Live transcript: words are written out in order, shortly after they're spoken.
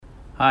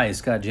Hi,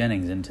 Scott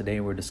Jennings, and today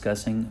we're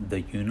discussing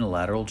the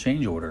unilateral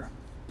change order.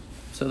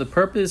 So the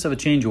purpose of a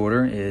change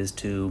order is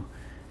to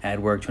add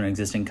work to an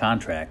existing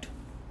contract.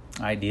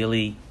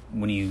 Ideally,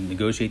 when you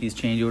negotiate these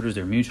change orders,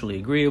 they're mutually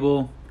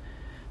agreeable,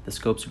 the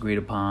scope's agreed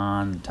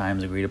upon, the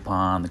time's agreed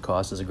upon, the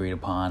cost is agreed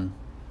upon.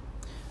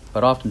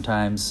 But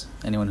oftentimes,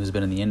 anyone who's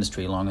been in the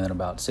industry longer than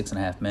about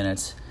 6.5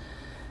 minutes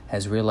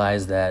has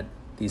realized that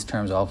these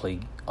terms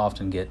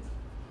often get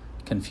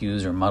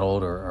confused or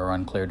muddled or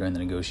unclear during the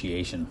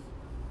negotiation,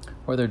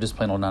 or they're just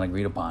plain old not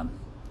agreed upon.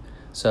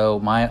 So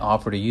my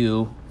offer to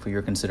you for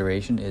your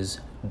consideration is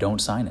don't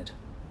sign it.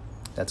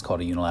 That's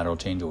called a unilateral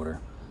change order.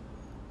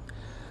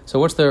 So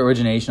what's the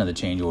origination of the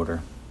change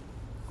order?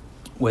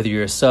 Whether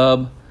you're a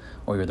sub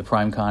or you're the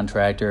prime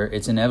contractor,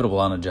 it's inevitable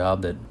on a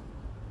job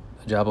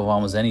of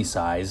almost any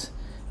size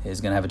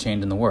is going to have a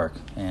change in the work.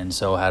 And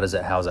so how is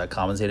that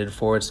compensated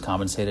for? It's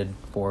compensated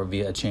for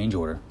via a change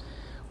order,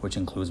 which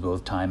includes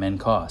both time and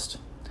cost.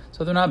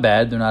 So they're not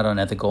bad, they're not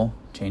unethical,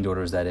 change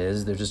orders that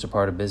is, they're just a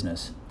part of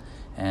business.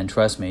 And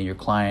trust me, your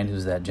client,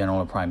 who's that general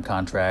or prime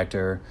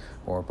contractor,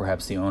 or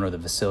perhaps the owner of the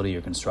facility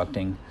you're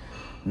constructing,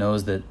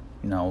 knows that,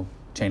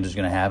 changes are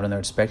going to happen and they're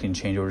expecting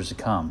change orders to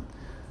come.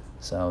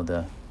 So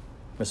the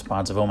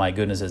response of, oh my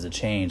goodness, there's a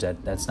change,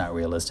 that's not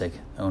realistic.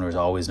 Owners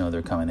always know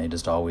they're coming, they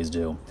just always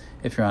do,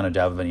 if you're on a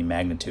job of any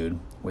magnitude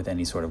with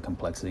any sort of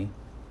complexity.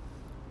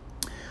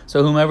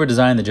 So whomever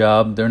designed the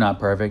job, they're not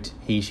perfect.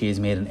 He, she has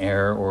made an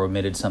error or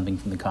omitted something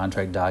from the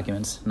contract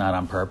documents, not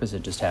on purpose,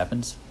 it just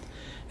happens.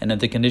 And if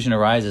the condition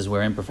arises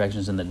where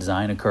imperfections in the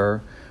design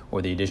occur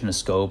or the addition of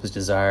scope is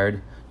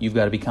desired, you've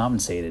got to be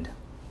compensated.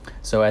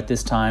 So at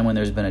this time when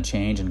there's been a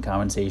change and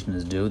compensation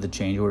is due, the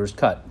change order is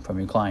cut from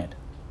your client.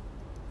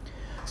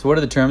 So what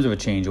are the terms of a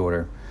change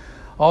order?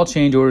 All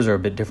change orders are a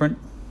bit different,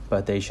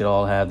 but they should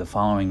all have the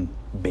following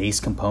base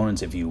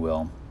components, if you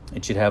will.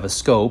 It should have a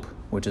scope,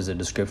 which is a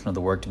description of the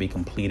work to be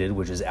completed,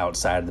 which is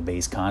outside of the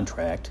base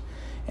contract.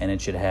 And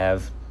it should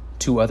have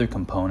two other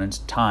components,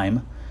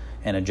 time,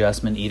 an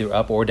adjustment either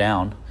up or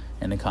down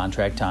in the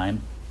contract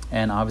time,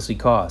 and obviously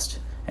cost,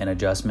 an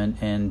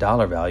adjustment in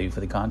dollar value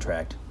for the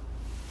contract.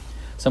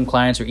 Some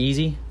clients are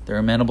easy, they're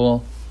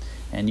amenable,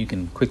 and you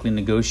can quickly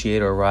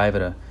negotiate or arrive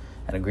at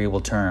agreeable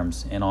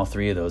terms in all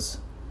three of those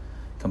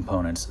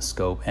components,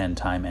 scope and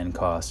time and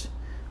cost.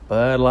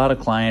 But a lot of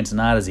clients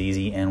not as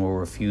easy and will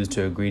refuse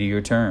to agree to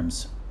your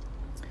terms.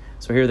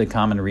 So here are the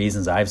common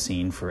reasons I've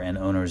seen for an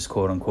owner's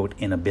quote-unquote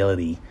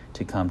inability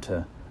to come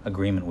to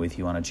agreement with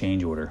you on a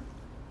change order.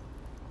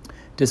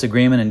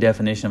 Disagreement and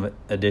definition of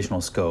additional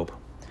scope.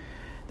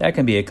 That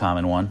can be a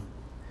common one.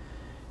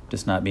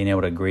 Just not being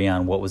able to agree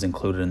on what was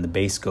included in the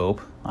base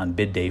scope on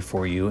bid day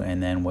for you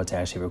and then what's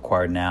actually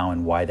required now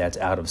and why that's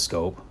out of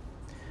scope.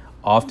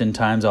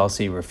 Oftentimes I'll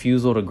see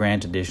refusal to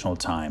grant additional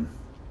time.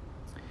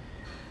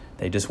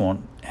 They just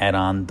won't add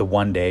on the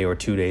 1 day or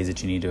 2 days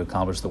that you need to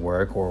accomplish the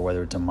work, or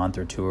whether it's a month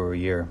or 2 or a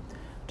year.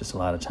 Just a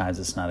lot of times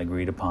it's not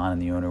agreed upon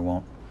and the owner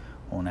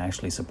won't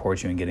actually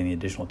support you in getting the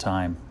additional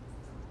time.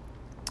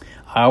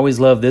 I always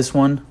love this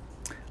one.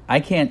 I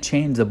can't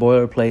change the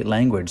boilerplate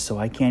language, so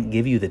I can't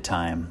give you the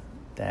time.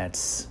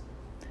 That's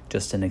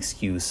just an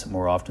excuse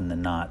more often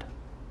than not.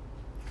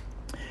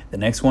 The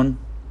next one,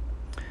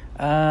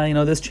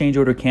 this change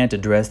order can't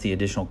address the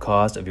additional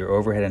cost of your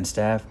overhead and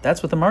staff.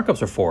 That's what the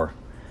markups are for.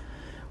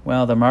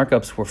 Well, the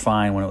markups were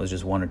fine when it was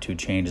just 1 or 2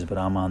 changes, but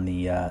I'm on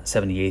the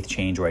 78th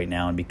change right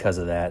now, and because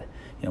of that,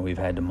 we've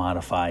had to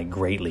modify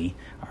greatly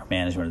our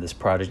management of this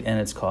project, and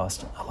it's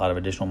cost a lot of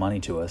additional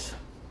money to us.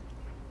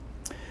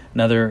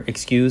 Another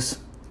excuse,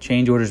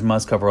 change orders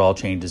must cover all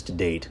changes to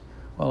date.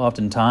 Well,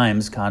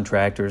 oftentimes,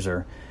 contractors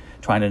are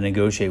trying to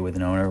negotiate with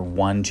an owner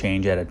one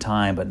change at a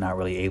time, but not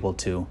really able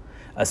to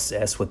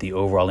assess what the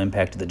overall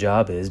impact of the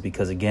job is,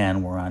 because,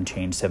 again, we're on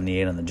change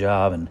 78 on the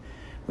job, and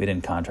we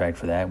didn't contract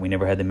for that. We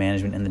never had the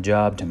management in the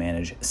job to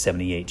manage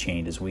 78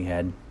 changes. We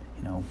had,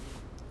 the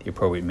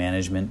appropriate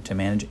management to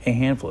manage a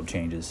handful of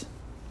changes.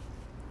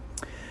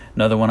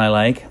 Another one I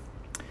like,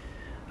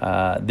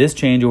 this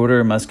change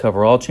order must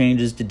cover all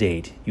changes to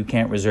date. You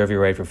can't reserve your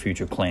right for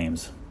future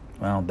claims.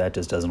 Well, that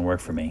just doesn't work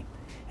for me.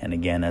 And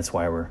again, that's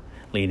why we're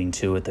leading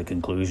to, at the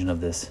conclusion of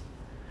this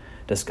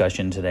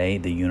discussion today,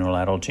 the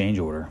unilateral change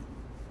order.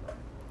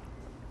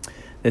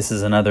 This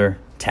is another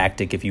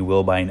tactic, if you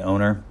will, by an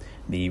owner,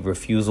 the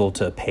refusal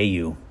to pay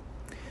you.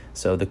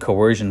 So the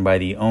coercion by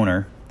the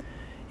owner,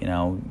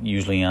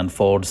 usually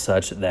unfolds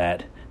such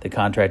that the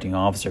contracting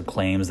officer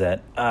claims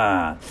that,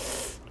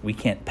 we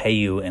can't pay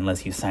you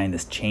unless you sign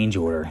this change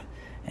order.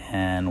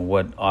 And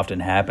what often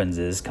happens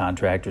is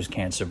contractors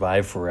can't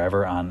survive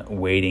forever on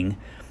waiting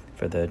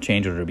for the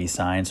change order to be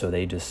signed, so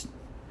they just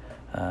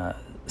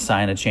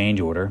sign a change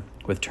order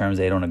with terms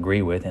they don't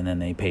agree with, and then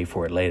they pay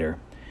for it later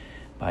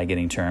by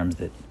getting terms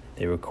that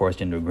they were coerced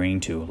into agreeing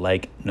to,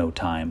 like no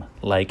time,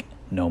 like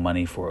no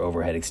money for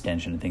overhead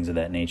extension and things of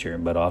that nature.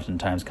 But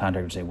oftentimes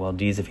contractors say, well,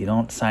 geez, if you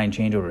don't sign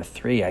change order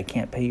 3, I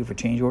can't pay you for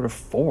change order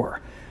 4.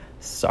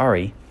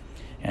 Sorry.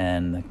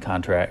 And the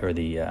contract or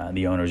the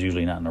owner is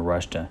usually not in a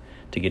rush to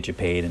to get you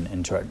paid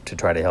and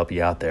try to help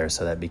you out there.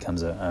 So that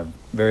becomes a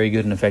very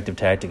good and effective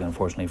tactic,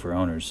 unfortunately, for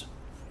owners.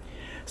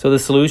 So the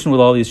solution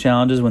with all these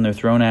challenges when they're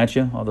thrown at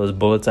you, all those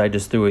bullets I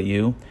just threw at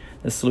you,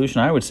 the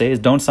solution I would say is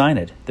don't sign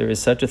it. There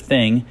is such a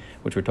thing,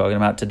 which we're talking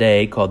about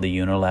today, called the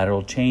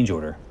unilateral change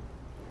order.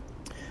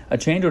 A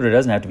change order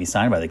doesn't have to be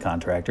signed by the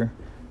contractor.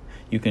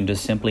 You can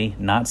just simply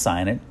not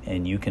sign it,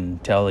 and you can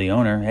tell the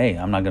owner, hey,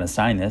 I'm not going to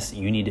sign this.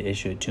 You need to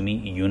issue it to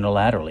me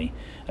unilaterally.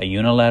 A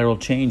unilateral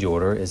change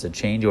order is a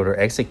change order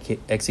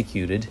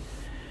executed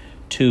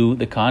to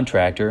the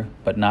contractor,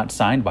 but not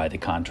signed by the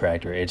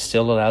contractor. It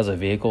still allows a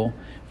vehicle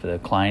for the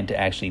client to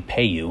actually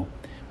pay you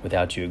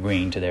without you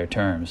agreeing to their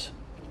terms.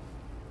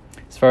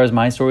 As far as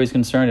my story is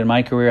concerned, in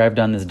my career, I've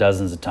done this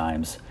dozens of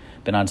times.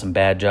 Been on some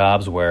bad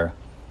jobs where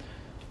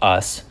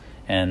us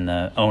and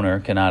the owner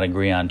cannot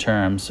agree on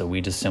terms, so we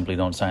just simply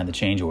don't sign the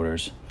change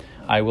orders.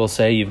 I will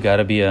say you've got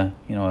to be a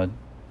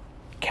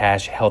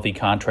cash healthy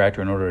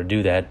contractor in order to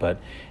do that, but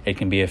it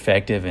can be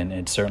effective, and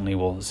it certainly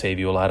will save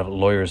you a lot of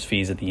lawyer's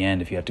fees at the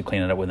end if you have to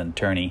clean it up with an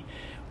attorney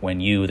when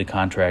you, the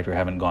contractor,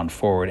 haven't gone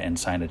forward and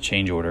signed a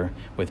change order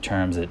with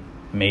terms that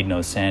made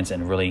no sense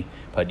and really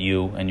put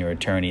you and your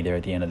attorney there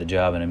at the end of the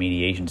job in a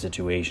mediation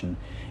situation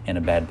in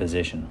a bad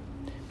position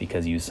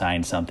because you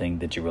signed something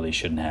that you really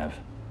shouldn't have.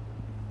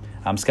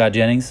 I'm Scott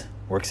Jennings.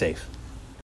 Work safe.